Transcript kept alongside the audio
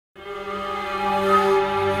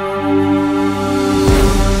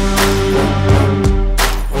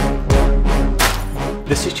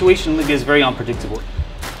The situation in Libya is very unpredictable.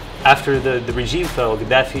 After the regime fell,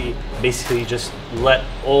 Gaddafi basically just let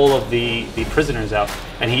all of the prisoners out,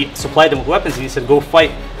 and he supplied them with weapons, and he said, go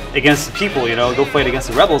fight against the people, you know, go fight against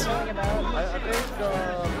the rebels.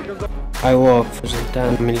 I work for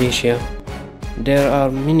Zintan militia. There are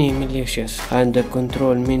many militias and they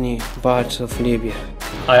control many parts of Libya.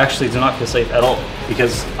 I actually do not feel safe at all,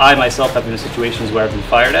 because I myself have been in situations where I've been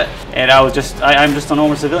fired at, and I'm just a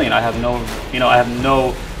normal civilian. I have no, I have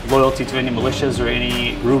no loyalty to any militias or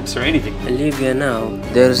any groups or anything. In Libya now,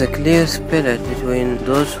 there is a clear split between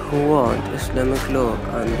those who want Islamic law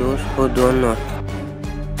and those who do not.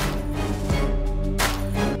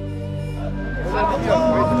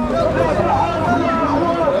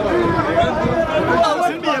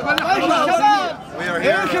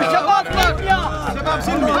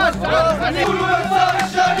 قولوا لأنصار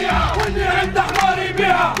الشريعة واللي عند حمار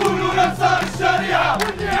يبيعها قولوا لأنصار الشريعة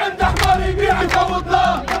واللي عند حمار يبيعها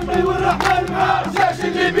يفوضنا نمي والرحمن معاه الجيش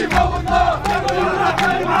اللي بيفوضنا نمي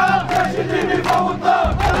والرحمن معاه الجيش اللي بيفوضنا.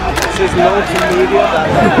 This is militant media.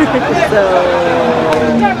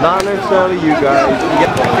 It's not necessarily you guys.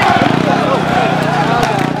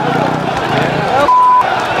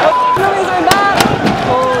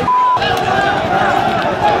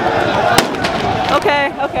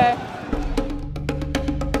 Okay.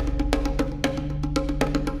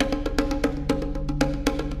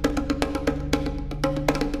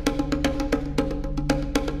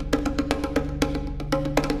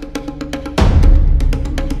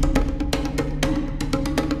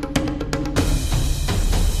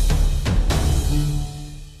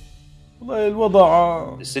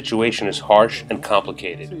 The situation is harsh and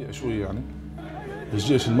complicated. The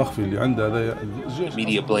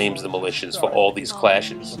media blames the militias for all these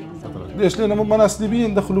clashes.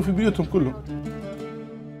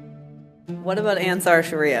 What about Ansar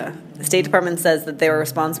Sharia? The State Department says that they were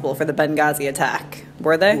responsible for the Benghazi attack.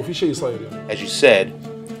 Were they? As you said,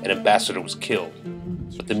 an ambassador was killed,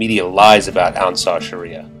 but the media lies about Ansar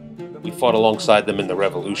Sharia. We fought alongside them in the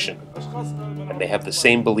revolution, and they have the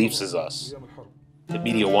same beliefs as us. The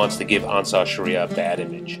media wants to give Ansar Sharia a bad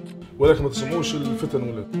image.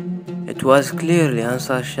 It was clearly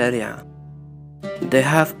Ansar Sharia. They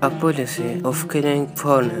have a policy of killing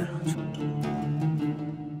foreigners.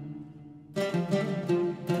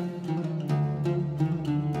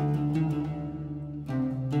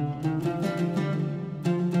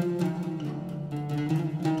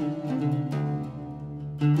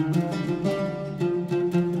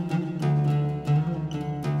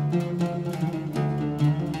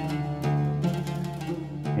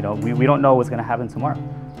 You know, we don't know what's going to happen tomorrow,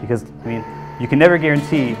 because I mean, you can never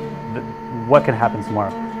guarantee what can happen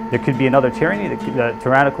tomorrow. There could be another tyranny, a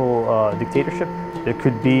tyrannical dictatorship. There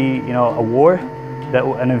could be, a war,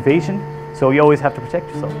 an invasion. So you always have to protect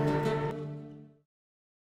yourself.